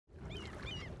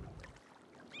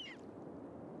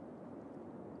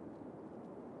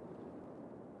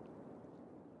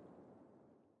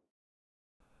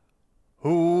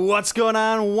What's going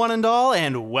on, one and all,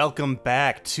 and welcome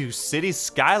back to Cities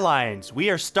Skylines. We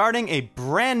are starting a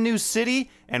brand new city,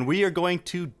 and we are going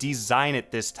to design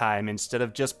it this time. Instead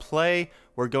of just play,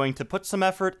 we're going to put some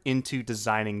effort into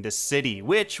designing this city,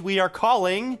 which we are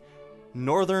calling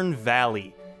Northern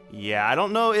Valley. Yeah, I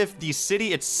don't know if the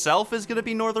city itself is going to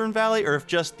be Northern Valley, or if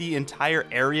just the entire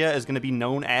area is going to be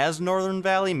known as Northern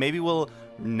Valley. Maybe we'll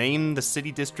name the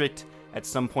city district at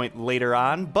some point later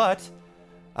on, but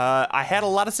I had a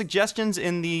lot of suggestions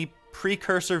in the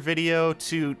precursor video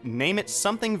to name it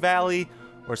something Valley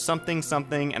or something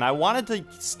something, and I wanted to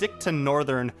stick to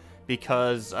Northern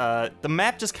because the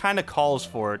map just kind of calls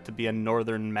for it to be a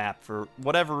northern map. For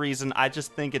whatever reason, I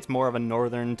just think it's more of a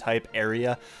northern type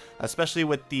area, especially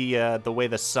with the way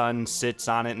the sun sits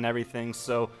on it and everything.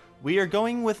 So we are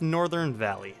going with Northern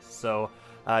Valley. So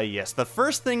yes, the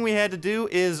first thing we had to do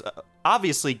is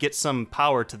obviously get some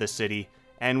power to the city.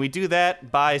 And we do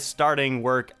that by starting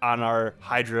work on our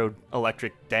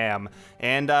hydroelectric dam.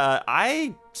 And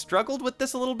I struggled with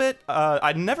this a little bit.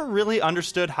 I never really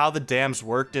understood how the dams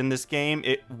worked in this game.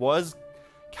 It was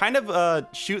kind of a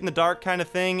shoot in the dark kind of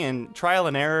thing and trial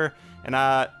and error. And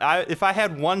if I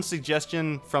had one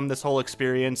suggestion from this whole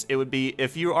experience, it would be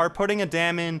if you are putting a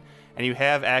dam in and you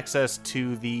have access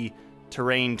to the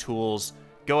terrain tools,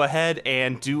 go ahead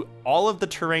and do all of the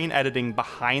terrain editing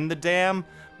behind the dam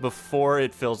before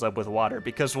it fills up with water,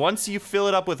 because once you fill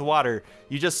it up with water,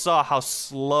 you just saw how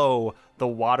slow the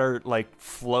water like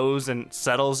flows and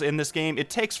settles in this game. It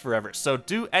takes forever. So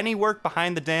do any work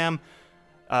behind the dam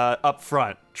up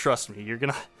front. Trust me, you're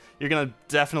gonna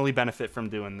definitely benefit from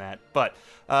doing that. But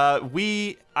I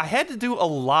had to do a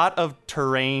lot of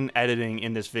terrain editing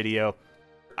in this video.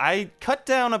 I cut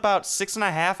down about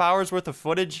 6.5 hours worth of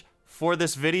footage for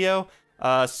this video.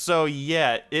 So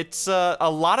yeah, it's a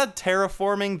lot of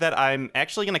terraforming that I'm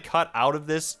actually going to cut out of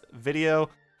this video.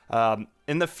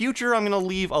 In the future, I'm going to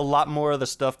leave a lot more of the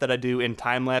stuff that I do in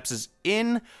time lapses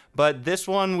in, but this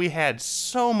one we had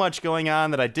so much going on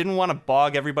that I didn't want to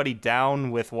bog everybody down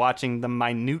with watching the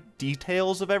minute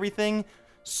details of everything.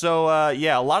 So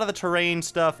yeah, a lot of the terrain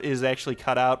stuff is actually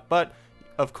cut out, but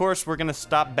of course we're going to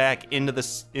stop back into the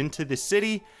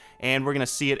city, and we're going to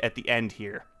see it at the end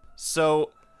here.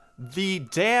 So the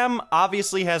dam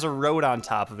obviously has a road on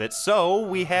top of it, so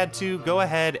we had to go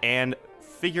ahead and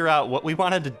figure out what we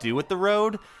wanted to do with the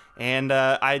road, and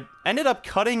I ended up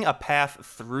cutting a path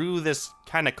through this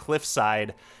kind of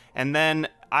cliffside, and then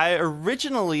I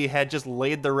originally had just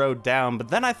laid the road down, but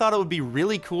then I thought it would be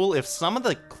really cool if some of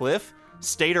the cliff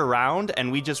stayed around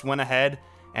and we just went ahead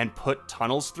and put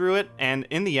tunnels through it, and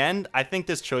in the end, I think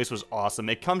this choice was awesome.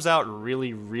 It comes out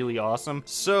really, really awesome.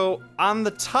 So, on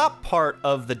the top part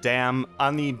of the dam,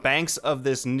 on the banks of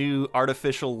this new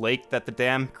artificial lake that the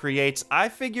dam creates, I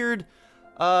figured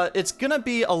it's gonna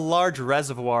be a large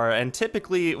reservoir, and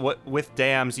typically with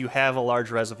dams, you have a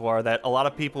large reservoir that a lot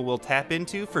of people will tap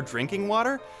into for drinking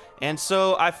water, and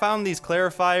so I found these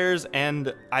clarifiers,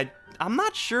 and I'm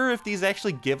not sure if these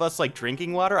actually give us, like,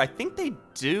 drinking water. I think they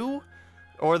do.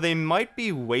 Or they might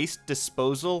be waste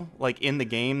disposal, like in the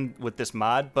game with this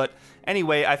mod. But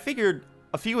anyway, I figured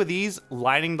a few of these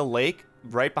lining the lake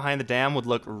right behind the dam would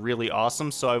look really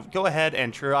awesome. So I would go ahead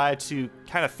and try to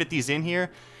kind of fit these in here.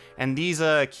 And these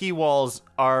key walls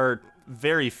are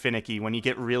very finicky when you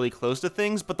get really close to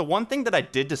things. But the one thing that I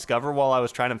did discover while I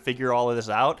was trying to figure all of this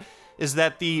out is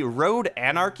that the road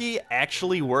anarchy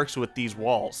actually works with these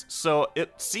walls. So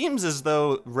it seems as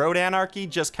though road anarchy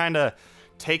just kind of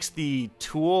takes the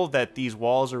tool that these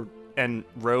walls and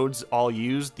roads all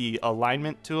use, the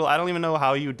alignment tool. I don't even know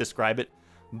how you would describe it,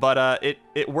 but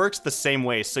it works the same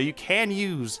way. So you can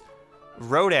use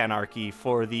road anarchy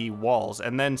for the walls,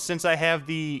 and then since I have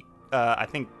the I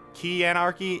think key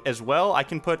anarchy as well, I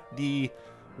can put the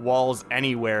walls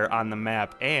anywhere on the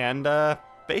map and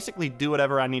basically do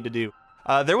whatever I need to do.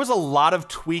 There was a lot of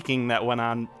tweaking that went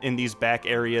on in these back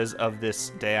areas of this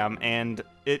dam, and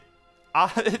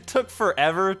it took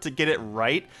forever to get it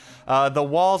right. The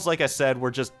walls, like I said, were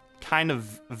just kind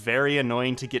of very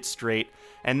annoying to get straight.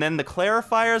 And then the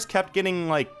clarifiers kept getting,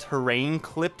 like, terrain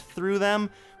clipped through them,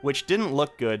 which didn't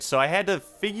look good. So I had to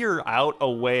figure out a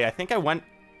way. I think I went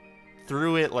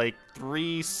through it, like,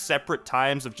 3 separate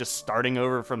times of just starting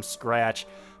over from scratch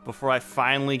before I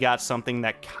finally got something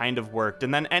that kind of worked.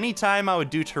 And then anytime I would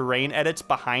do terrain edits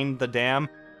behind the dam,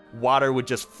 water would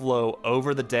just flow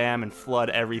over the dam and flood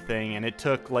everything, and it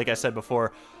took, like I said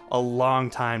before, a long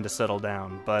time to settle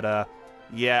down. But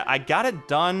yeah, I got it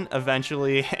done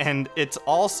eventually, and it's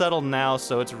all settled now,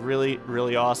 so it's really,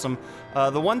 really awesome.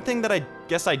 The one thing that I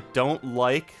guess I don't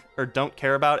like or don't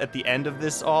care about at the end of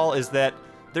this all is that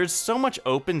there's so much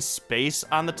open space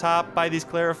on the top by these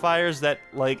clarifiers that,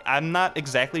 like, I'm not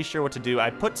exactly sure what to do. I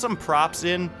put some props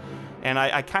in, and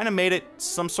I kind of made it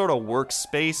some sort of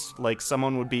workspace, like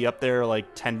someone would be up there, like,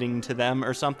 tending to them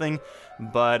or something.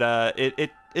 But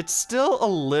it's still a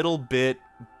little bit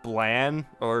bland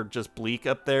or just bleak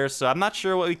up there, so I'm not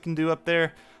sure what we can do up there.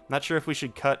 I'm not sure if we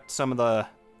should cut some of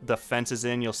the fences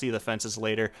in. You'll see the fences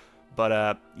later.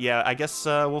 But yeah, I guess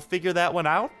we'll figure that one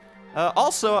out.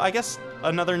 Also, I guess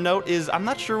another note is I'm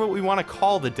not sure what we want to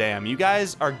call the dam. You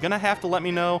guys are gonna have to let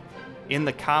me know in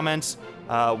the comments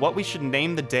what we should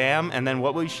name the dam, and then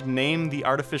what we should name the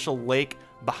artificial lake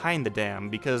behind the dam,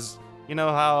 because you know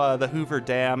how the Hoover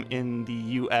Dam in the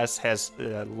US has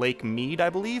Lake Mead, I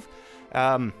believe?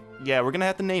 Yeah, we're gonna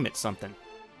have to name it something.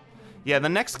 Yeah, the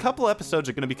next couple episodes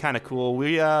are gonna be kind of cool.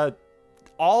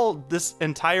 This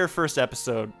entire first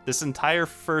episode, this entire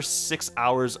first 6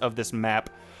 hours of this map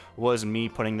was me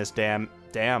putting this dam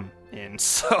in.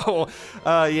 So,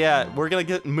 yeah, we're gonna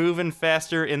get moving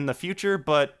faster in the future,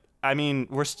 but I mean,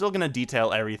 we're still gonna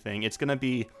detail everything. It's gonna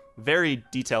be very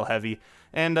detail heavy.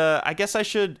 And I guess I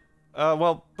should,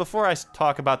 well, before I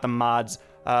talk about the mods,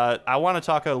 I want to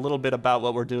talk a little bit about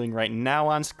what we're doing right now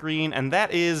on screen, and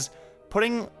that is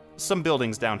putting some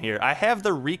buildings down here. I have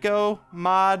the Rico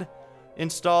mod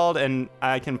installed, and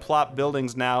I can plop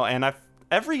buildings now, and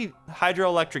every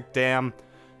hydroelectric dam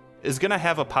is gonna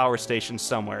have a power station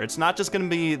somewhere. It's not just gonna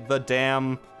be the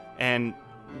dam and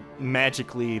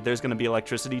magically there's gonna be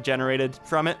electricity generated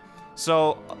from it.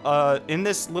 So in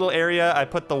this little area, I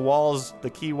put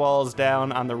the key walls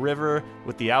down on the river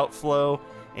with the outflow,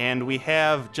 and we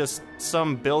have just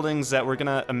some buildings that we're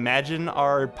gonna imagine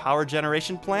are power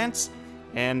generation plants,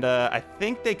 and I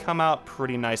think they come out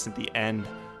pretty nice at the end.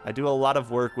 I do a lot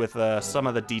of work with some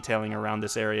of the detailing around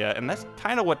this area, and that's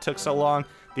kind of what took so long.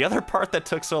 The other part that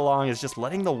took so long is just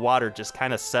letting the water just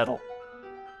kind of settle.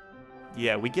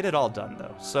 Yeah, we get it all done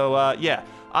though. So yeah,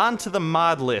 on to the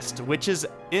mod list, which is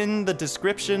in the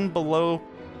description below,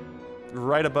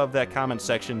 right above that comment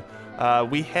section.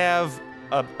 We have,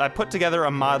 I put together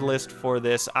a mod list for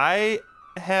this. I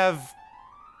have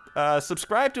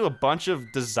subscribed to a bunch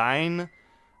of design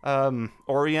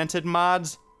oriented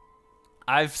mods.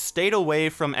 I've stayed away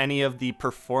from any of the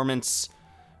performance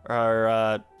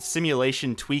or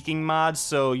simulation tweaking mods,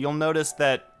 so you'll notice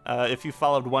that if you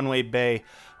followed One Way Bay,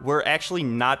 we're actually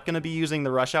not going to be using the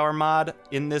Rush Hour mod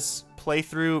in this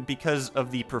playthrough because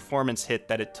of the performance hit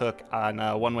that it took on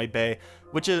One Way Bay,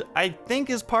 which I think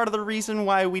is part of the reason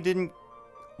why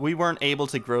we weren't able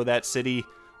to grow that city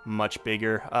much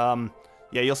bigger.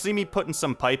 Yeah, you'll see me putting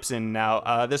some pipes in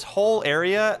now. This whole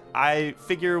area, I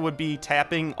figure, would be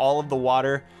tapping all of the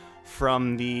water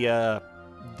from the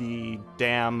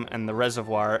dam and the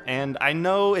reservoir. And I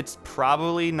know it's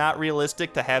probably not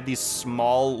realistic to have these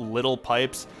small little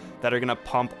pipes that are gonna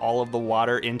pump all of the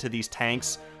water into these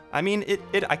tanks. I mean,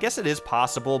 I guess it is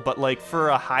possible, but like for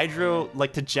a hydro,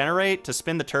 like to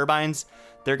spin the turbines,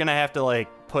 they're gonna have to like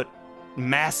put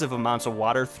massive amounts of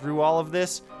water through all of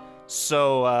this.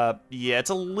 So, yeah, it's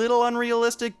a little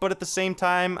unrealistic, but at the same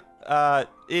time,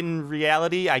 in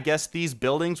reality, I guess these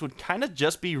buildings would kind of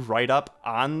just be right up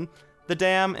on the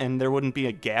dam, and there wouldn't be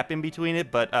a gap in between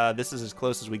it, but this is as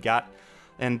close as we got.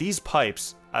 And these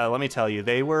pipes, let me tell you,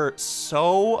 they were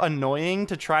so annoying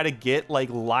to try to get, like,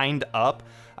 lined up.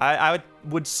 I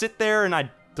would sit there and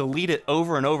I'd delete it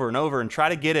over and over and over and try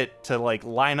to get it to, like,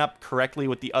 line up correctly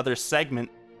with the other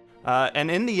segment. And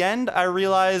in the end, I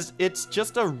realized it's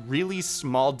just a really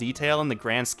small detail in the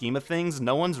grand scheme of things.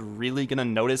 No one's really gonna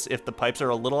notice if the pipes are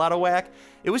a little out of whack.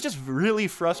 It was just really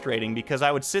frustrating because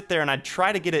I would sit there and I'd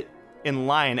try to get it in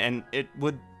line, and it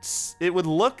would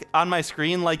look on my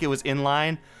screen like it was in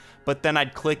line, but then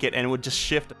I'd click it and it would just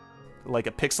shift like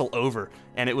a pixel over,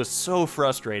 and it was so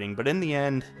frustrating. But in the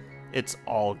end, it's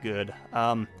all good.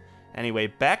 Anyway,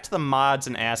 back to the mods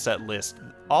and asset list.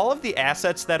 All of the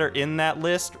assets that are in that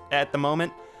list at the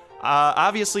moment,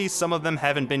 obviously some of them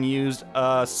haven't been used.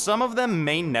 Some of them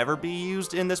may never be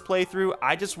used in this playthrough.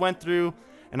 I just went through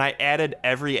and I added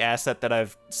every asset that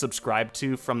I've subscribed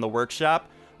to from the workshop.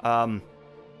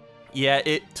 Yeah,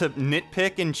 to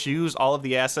nitpick and choose all of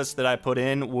the assets that I put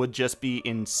in would just be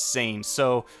insane.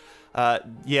 So,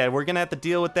 yeah, we're gonna have to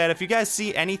deal with that. If you guys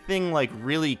see anything like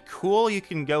really cool, you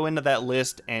can go into that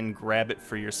list and grab it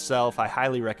for yourself. I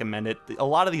highly recommend it. A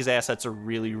lot of these assets are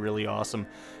really, really awesome.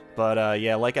 But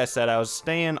yeah, like I said, I was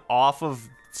staying off of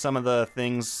some of the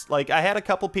things. Like, I had a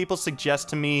couple people suggest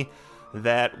to me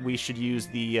that we should use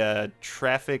the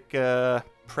traffic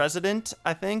president,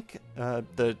 I think,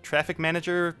 the traffic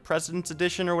manager president's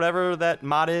edition or whatever that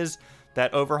mod is,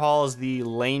 that overhauls the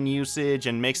lane usage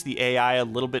and makes the AI a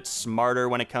little bit smarter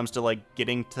when it comes to like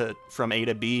getting from A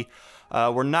to B.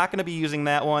 We're not going to be using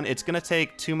that one. It's going to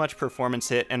take too much performance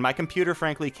hit, and my computer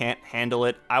frankly can't handle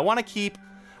it. I want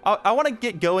to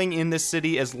get going in this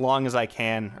city as long as I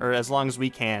can, or as long as we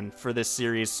can for this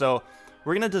series. So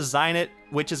we're going to design it,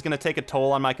 which is going to take a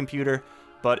toll on my computer.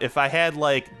 But if I had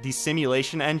like the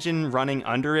simulation engine running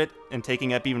under it and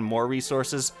taking up even more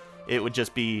resources, it would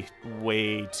just be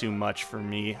way too much for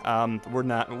me.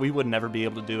 We would never be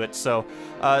able to do it. So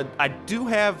I do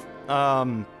have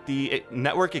the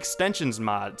network extensions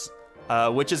mods,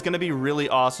 which is going to be really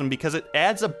awesome because it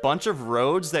adds a bunch of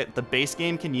roads that the base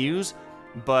game can use,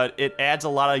 but it adds a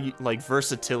lot of like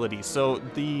versatility. So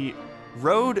the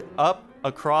road up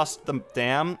across the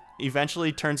dam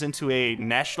eventually turns into a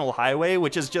national highway,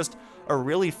 which is just a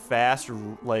really fast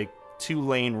like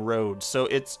 2-lane road. So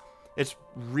it's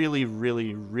really,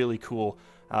 really, really cool.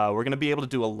 We're gonna be able to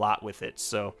do a lot with it.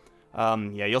 So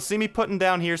yeah, you'll see me putting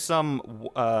down here some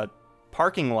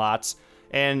parking lots,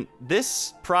 and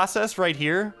this process right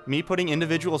here, me putting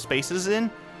individual spaces in,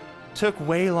 took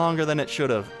way longer than it should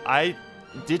have. I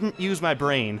didn't use my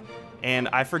brain, and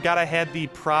I forgot I had the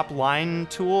prop line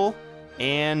tool,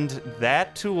 and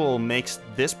that tool makes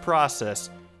this process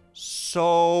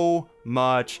so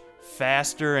much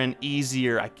faster and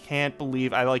easier. I can't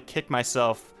believe I like kick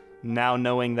myself now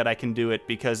knowing that I can do it,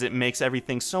 because it makes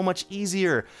everything so much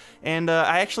easier. And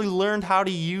I actually learned how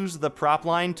to use the prop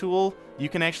line tool. You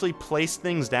can actually place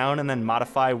things down and then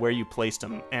modify where you placed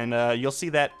them, and you'll see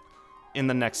that in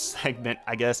the next segment,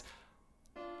 I guess.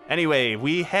 Anyway,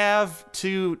 we have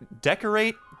to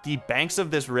decorate the banks of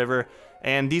this river,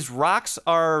 and these rocks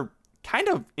are kind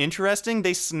of interesting.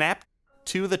 They snap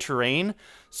to the terrain,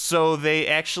 so they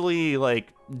actually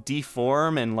like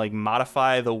deform and like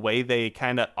modify the way they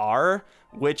kind of are,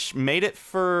 which made it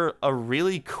for a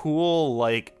really cool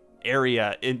like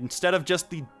area. Instead of just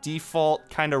the default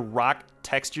kind of rock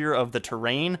texture of the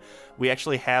terrain, we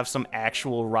actually have some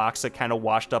actual rocks that kind of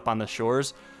washed up on the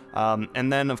shores.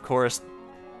 And then of course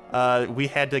we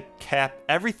had to cap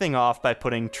everything off by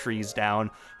putting trees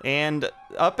down, and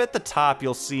up at the top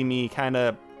you'll see me kind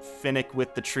of finick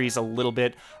with the trees a little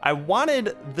bit. I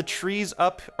wanted the trees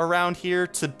up around here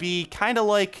to be kind of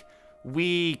like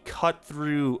we cut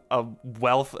through a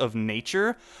wealth of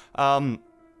nature.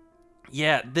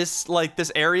 Yeah,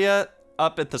 this area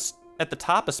up at the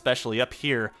top, especially up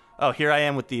here. Oh, here I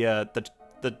am with the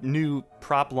new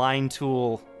prop line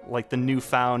tool, like the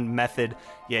newfound method.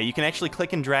 Yeah, you can actually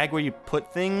click and drag where you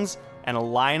put things and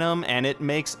align them, and it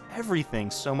makes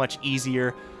everything so much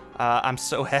easier. I'm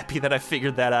so happy that I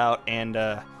figured that out, and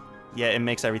yeah, it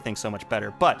makes everything so much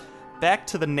better. But back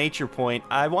to the nature point,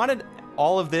 I wanted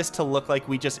all of this to look like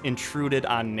we just intruded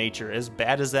on nature, as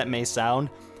bad as that may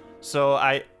sound. So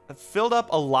I filled up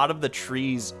a lot of the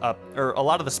trees up, or a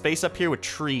lot of the space up here with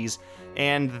trees,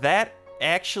 and that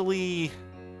actually,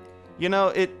 you know,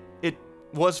 it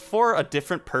was for a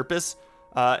different purpose,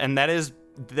 and that is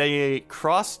the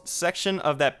cross section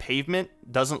of that pavement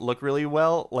doesn't look really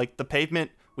well. Like the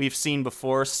pavement we've seen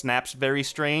before snaps very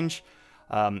strange,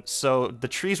 so the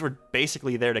trees were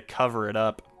basically there to cover it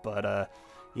up. But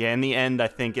yeah, in the end, I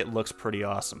think it looks pretty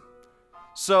awesome.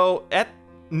 So at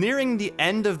nearing the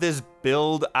end of this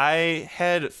build, I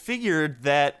had figured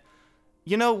that,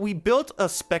 you know, we built a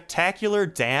spectacular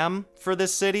dam for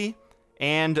this city,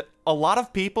 and a lot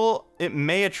of people, it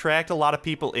may attract a lot of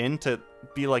people in to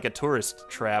be like a tourist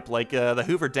trap. Like the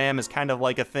Hoover Dam is kind of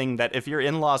like a thing that if you're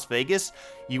in Las Vegas,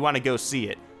 you want to go see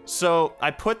it. So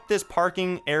I put this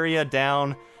parking area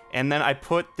down, and then I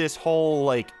put this whole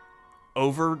like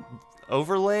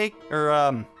overlay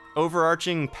or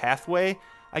overarching pathway,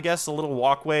 I guess, a little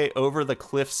walkway over the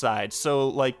cliffside. So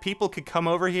like people could come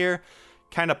over here,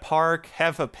 kind of park,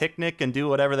 have a picnic, and do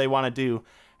whatever they want to do,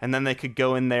 and then they could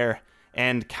go in there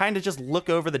and kind of just look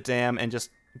over the dam and just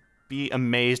be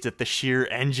amazed at the sheer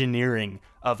engineering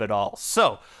of it all.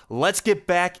 So let's get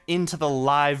back into the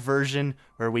live version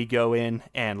where we go in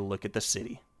and look at the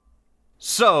city.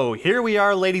 So here we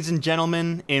are, ladies and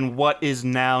gentlemen, in what is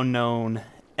now known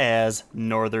as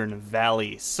Northern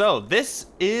Valley. So this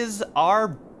is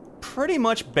our pretty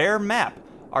much bare map.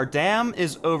 Our dam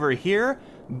is over here,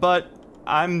 but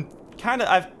I've kind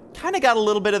of got a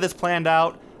little bit of this planned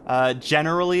out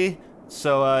generally.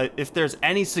 So if there's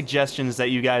any suggestions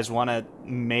that you guys want to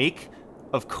make,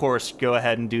 of course, go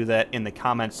ahead and do that in the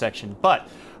comment section. But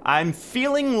I'm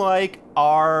feeling like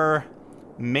our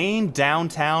main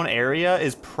downtown area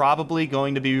is probably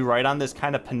going to be right on this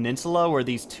kind of peninsula where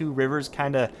these two rivers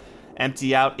kind of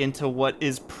empty out into what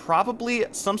is probably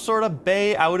some sort of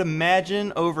bay. I would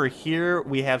imagine over here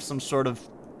we have some sort of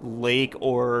lake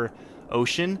or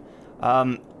ocean.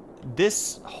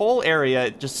 This whole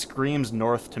area just screams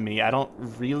north to me. I don't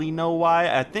really know why.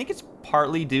 I think it's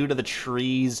partly due to the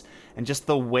trees and just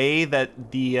the way that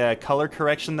the color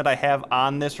correction that I have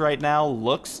on this right now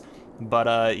looks.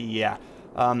 But yeah.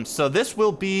 So this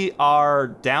will be our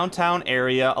downtown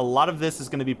area. A lot of this is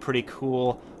going to be pretty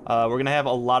cool. We're going to have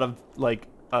a lot of like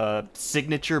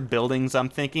signature buildings, I'm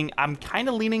thinking. I'm kind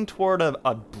of leaning toward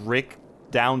a brick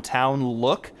downtown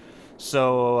look.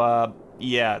 So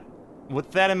yeah.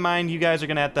 With that in mind, you guys are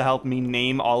going to have to help me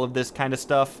name all of this kind of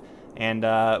stuff, and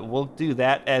we'll do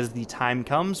that as the time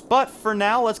comes. But for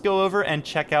now, let's go over and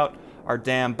check out our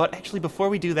dam. But actually, before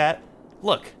we do that,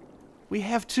 look, we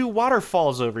have 2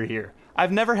 waterfalls over here.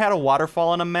 I've never had a waterfall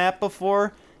on a map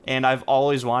before, and I've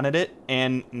always wanted it,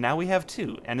 and now we have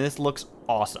 2, and this looks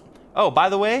awesome. Oh, by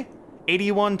the way,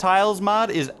 81 tiles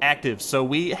mod is active, so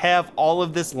we have all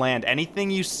of this land.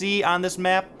 Anything you see on this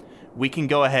map, we can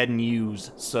go ahead and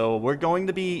use. So we're going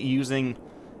to be using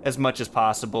as much as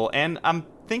possible. And I'm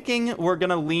thinking we're going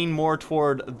to lean more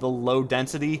toward the low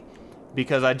density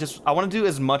because I want to do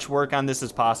as much work on this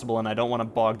as possible, and I don't want to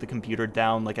bog the computer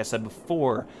down, like I said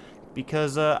before,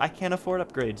 because I can't afford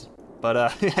upgrades.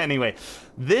 But anyway,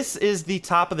 this is the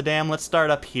top of the dam. Let's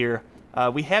start up here.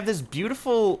 We have this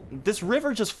this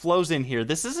river just flows in here.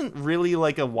 This isn't really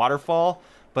like a waterfall,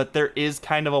 but there is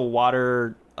kind of a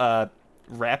water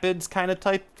rapids kind of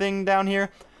type thing down here.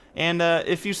 And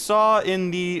if you saw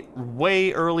in the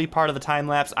way early part of the time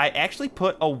lapse, I actually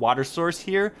put a water source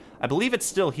here. I believe it's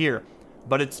still here,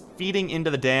 but it's feeding into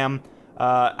the dam.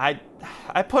 I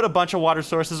put a bunch of water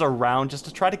sources around just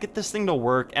to try to get this thing to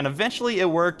work, and eventually it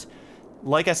worked.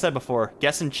 Like I said before,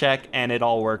 guess and check, and it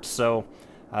all worked. So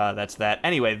that's that.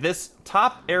 Anyway, this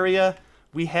top area,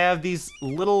 we have these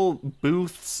little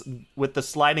booths with the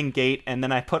sliding gate, and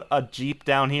then I put a Jeep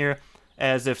down here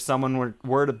as if someone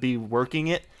were to be working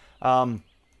it.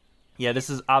 Yeah, this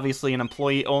is obviously an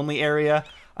employee-only area.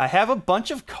 I have a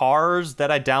bunch of cars that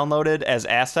I downloaded as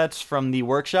assets from the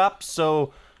workshop,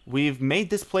 so we've made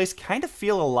this place kind of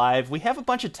feel alive. We have a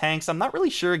bunch of tanks. I'm not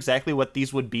really sure exactly what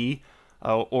these would be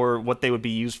or what they would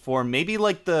be used for. Maybe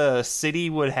like the city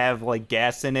would have like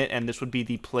gas in it, and this would be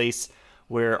the place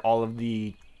where all of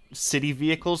the city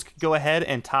vehicles could go ahead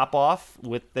and top off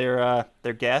with their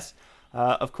gas.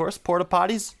 Of course, porta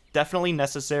potties, definitely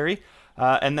necessary.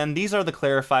 And then these are the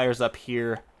clarifiers up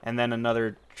here, and then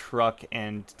another truck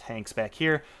and tanks back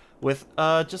here with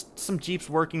just some Jeeps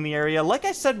working the area. Like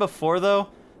I said before, though,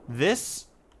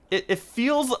 it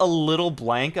feels a little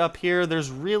blank up here. There's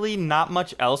really not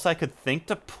much else I could think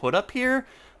to put up here,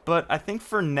 but I think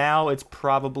for now it's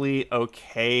probably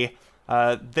okay.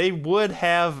 They would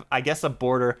have, I guess, a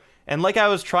border. And like I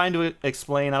was trying to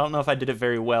explain, I don't know if I did it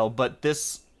very well, but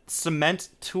this cement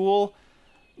tool,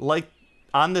 like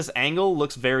on this angle,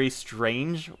 looks very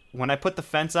strange. When I put the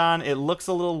fence on, it looks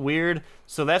a little weird,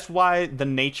 so that's why the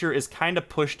nature is kind of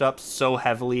pushed up so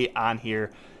heavily on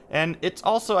here. And it's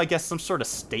also, I guess, some sort of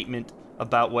statement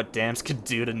about what dams could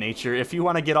do to nature. If you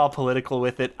want to get all political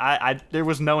with it, there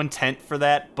was no intent for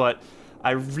that, but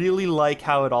I really like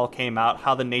how it all came out,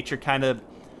 how the nature kind of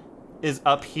is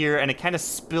up here, and it kind of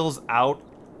spills out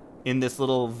in this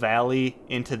little valley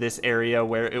into this area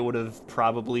where it would have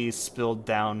probably spilled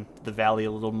down the valley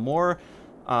a little more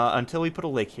until we put a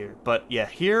lake here. But yeah,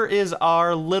 here is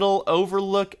our little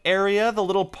overlook area, the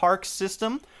little park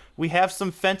system. We have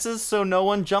some fences so no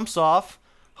one jumps off,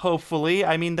 hopefully.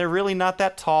 I mean, they're really not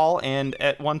that tall, and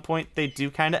at one point they do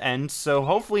kind of end, so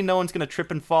hopefully no one's going to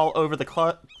trip and fall over the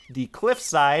cliff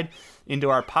side into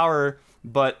our power.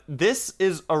 But this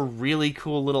is a really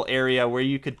cool little area where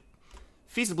you could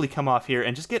feasibly come off here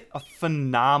and just get a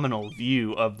phenomenal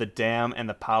view of the dam and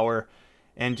the power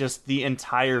and just the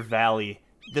entire valley.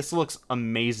 This looks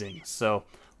amazing. So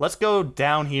let's go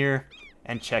down here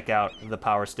and check out the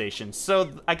power station. So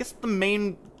I guess the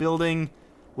main building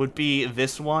would be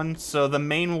this one. So the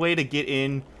main way to get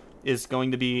in is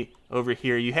going to be over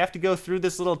here. You have to go through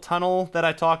this little tunnel that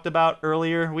I talked about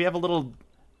earlier. We have a little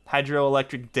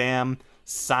hydroelectric dam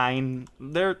sign.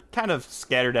 They're kind of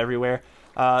scattered everywhere.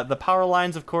 The power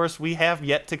lines, of course, we have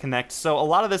yet to connect. So a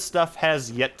lot of this stuff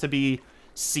has yet to be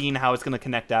seen how it's going to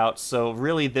connect out. So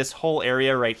really this whole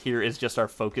area right here is just our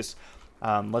focus.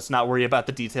 Let's not worry about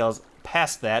the details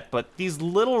past that. But these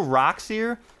little rocks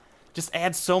here just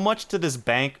add so much to this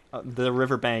bank, the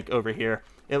river bank over here.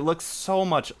 It looks so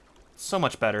much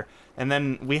better. And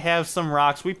then we have some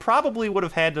rocks. We probably would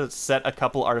have had to set a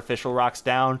couple artificial rocks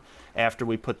down after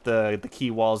we put the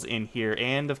key walls in here.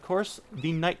 And of course,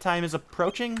 the nighttime is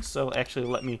approaching, so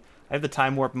actually I have the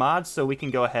time warp mod, so we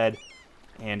can go ahead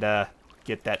and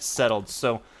get that settled.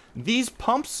 So these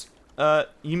pumps,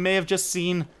 you may have just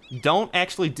seen, don't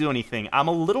actually do anything. I'm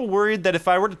a little worried that if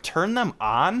I were to turn them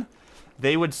on,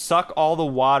 they would suck all the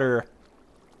water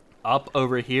up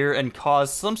over here and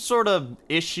cause some sort of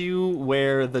issue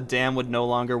where the dam would no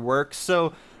longer work.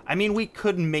 So, I mean, we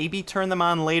could maybe turn them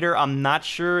on later. I'm not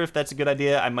sure if that's a good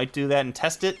idea. I might do that and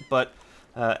test it, but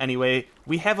anyway,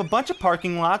 we have a bunch of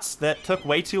parking lots that took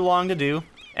way too long to do,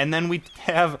 and then we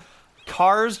have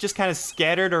cars just kind of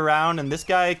scattered around, and this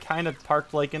guy kind of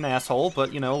parked like an asshole,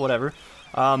 but, you know, whatever.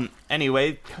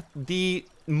 Anyway,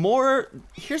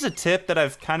 here's a tip that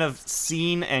I've kind of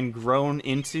seen and grown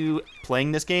into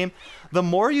playing this game. The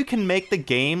more you can make the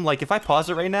game, like if I pause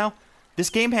it right now,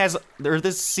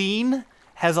 this scene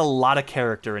has a lot of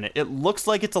character in it. It looks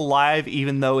like it's alive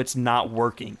even though it's not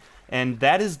working. And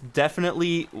that is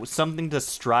definitely something to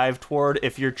strive toward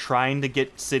if you're trying to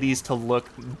get cities to look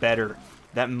better.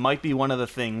 That might be one of the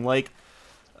things. Like,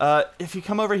 if you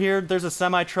come over here, there's a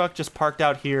semi-truck just parked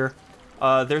out here.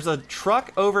 There's a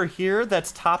truck over here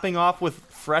that's topping off with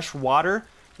fresh water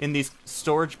in these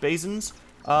storage basins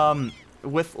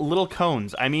with little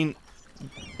cones. I mean,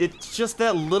 it's just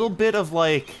that little bit of,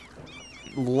 like,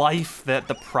 life that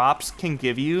the props can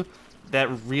give you that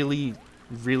really,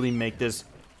 really make this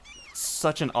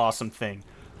such an awesome thing.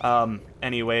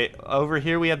 Anyway, over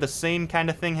here we have the same kind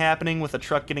of thing happening with a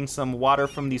truck getting some water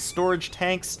from these storage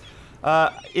tanks.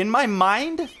 In my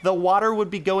mind, the water would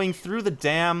be going through the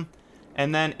dam,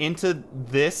 and then into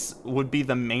this would be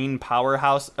the main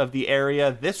powerhouse of the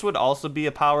area. This would also be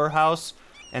a powerhouse,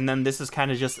 and then this is kind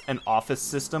of just an office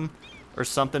system or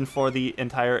something for the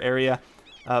entire area.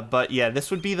 But yeah,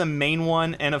 this would be the main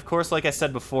one, and of course, like I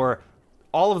said before,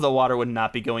 all of the water would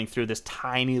not be going through this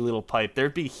tiny little pipe.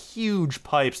 There'd be huge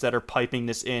pipes that are piping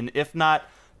this in, if not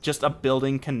just a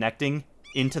building connecting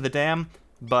into the dam.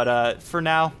 But for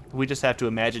now, we just have to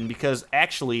imagine, because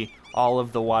actually all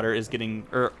of the water is getting,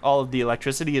 or all of the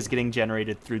electricity is getting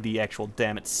generated through the actual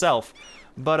dam itself.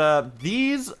 But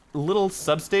these little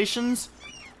substations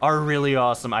are really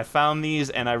awesome. I found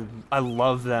these and I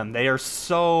love them. They are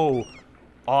so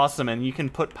awesome, and you can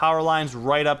put power lines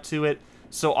right up to it.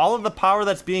 So all of the power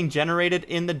that's being generated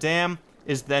in the dam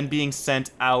is then being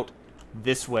sent out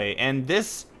this way. And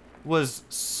this was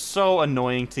so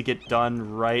annoying to get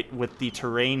done right with the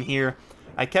terrain here.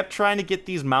 I kept trying to get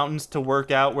these mountains to work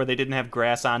out where they didn't have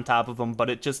grass on top of them, but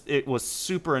it was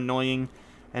super annoying.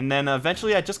 And then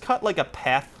eventually I just cut like a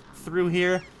path through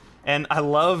here. And I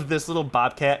love this little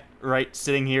bobcat right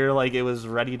sitting here like it was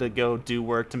ready to go do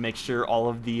work to make sure all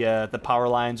of the power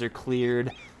lines are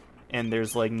cleared and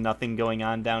there's like nothing going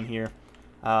on down here.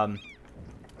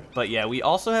 But yeah, we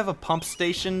also have a pump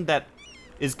station that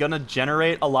is gonna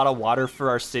generate a lot of water for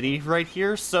our city right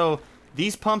here. So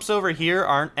these pumps over here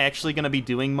aren't actually gonna be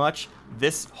doing much.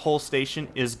 This whole station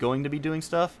is going to be doing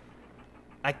stuff.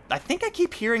 I think I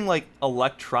keep hearing like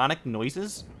electronic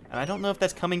noises, and I don't know if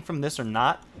that's coming from this or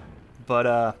not,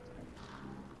 but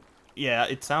yeah,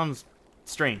 it sounds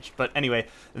strange. But anyway,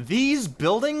 these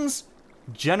buildings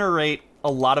generate a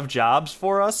lot of jobs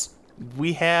for us.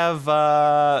 We have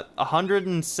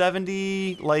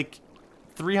 170, like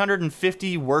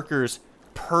 350 workers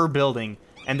per building,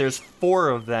 and there's 4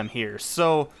 of them here.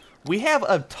 So we have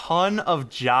a ton of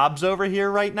jobs over here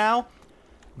right now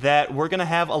that we're gonna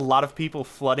have a lot of people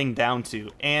flooding down to.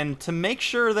 And to make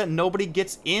sure that nobody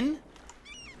gets in,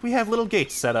 we have little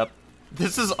gates set up.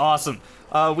 This is awesome.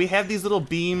 We have these little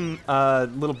beam,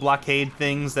 little blockade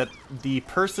things that the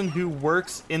person who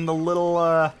works in the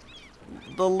little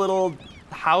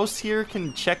house here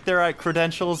can check their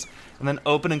credentials and then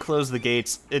open and close the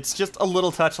gates. It's just a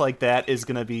little touch like that is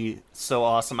gonna be so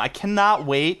awesome. I cannot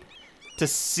wait to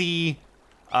see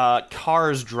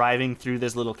cars driving through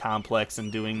this little complex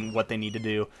and doing what they need to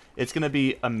do. It's gonna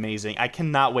be amazing. I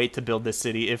cannot wait to build this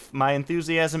city. If my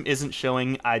enthusiasm isn't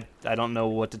showing, I don't know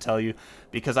what to tell you,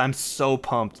 because I'm so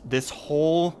pumped. This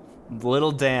whole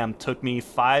little dam took me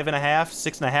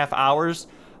 6.5 hours,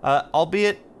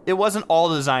 albeit it wasn't all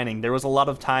designing. There was a lot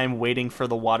of time waiting for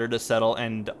the water to settle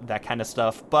and that kind of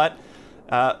stuff, but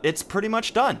it's pretty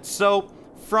much done. So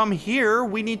from here,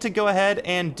 we need to go ahead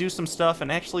and do some stuff,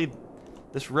 and actually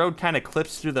this road kind of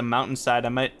clips through the mountainside. I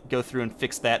might go through and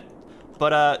fix that.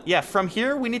 But yeah, from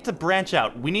here, we need to branch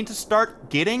out. We need to start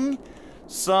getting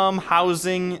some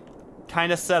housing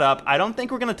kind of set up. I don't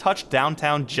think we're going to touch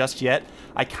downtown just yet.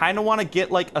 I kind of want to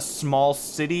get like a small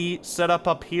city set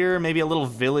up here, maybe a little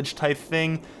village type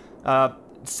thing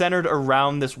centered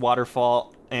around this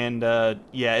waterfall and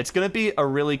yeah, it's gonna be a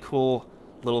really cool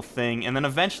little thing. And then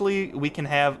eventually we can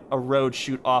have a road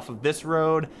shoot off of this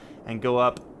road and go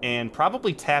up and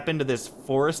probably tap into this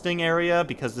foresting area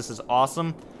because this is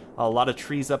awesome. A lot of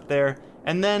trees up there.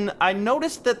 And then I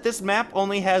noticed that this map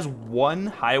only has one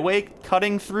highway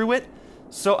cutting through it.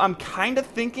 So I'm kind of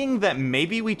thinking that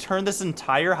maybe we turn this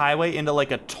entire highway into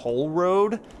like a toll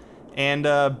road. And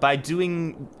by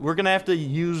doing, we're gonna have to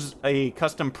use a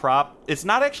custom prop. It's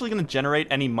not actually gonna generate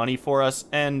any money for us,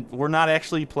 and we're not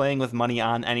actually playing with money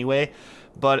on anyway,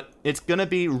 but it's gonna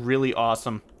be really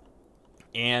awesome.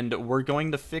 And we're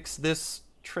going to fix this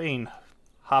train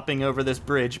hopping over this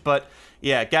bridge. But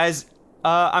yeah, guys,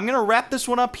 I'm gonna wrap this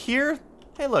one up here.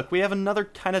 Hey, look, we have another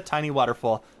kind of tiny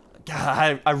waterfall.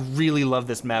 God, I really love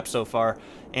this map so far,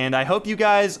 and I hope you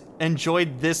guys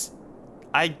enjoyed this.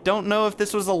 I don't know if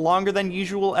this was a longer than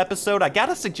usual episode. I got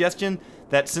a suggestion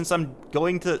that since I'm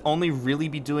going to only really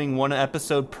be doing one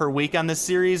episode per week on this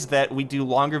series, that we do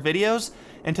longer videos.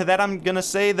 And to that, I'm gonna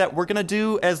say that we're gonna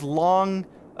do as long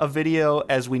a video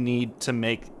as we need to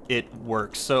make it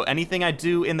work. So anything I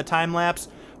do in the time lapse,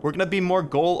 we're gonna be more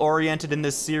goal oriented in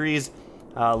this series.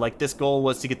 Like this goal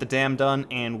was to get the dam done,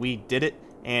 and we did it,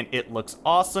 and it looks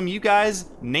awesome. You guys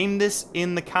name this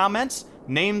in the comments.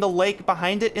 Name the lake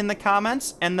behind it in the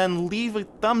comments, and then leave a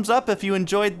thumbs up if you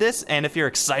enjoyed this and if you're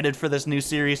excited for this new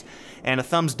series, and a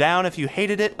thumbs down if you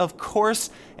hated it, of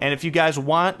course. And if you guys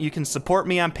want, you can support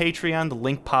me on Patreon. The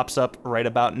link pops up right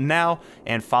about now,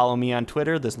 and follow me on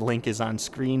Twitter. This link is on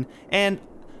screen, and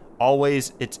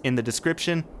always it's in the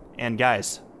description. And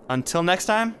guys, until next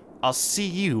time, I'll see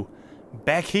you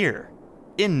back here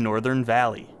in Northern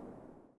Valley.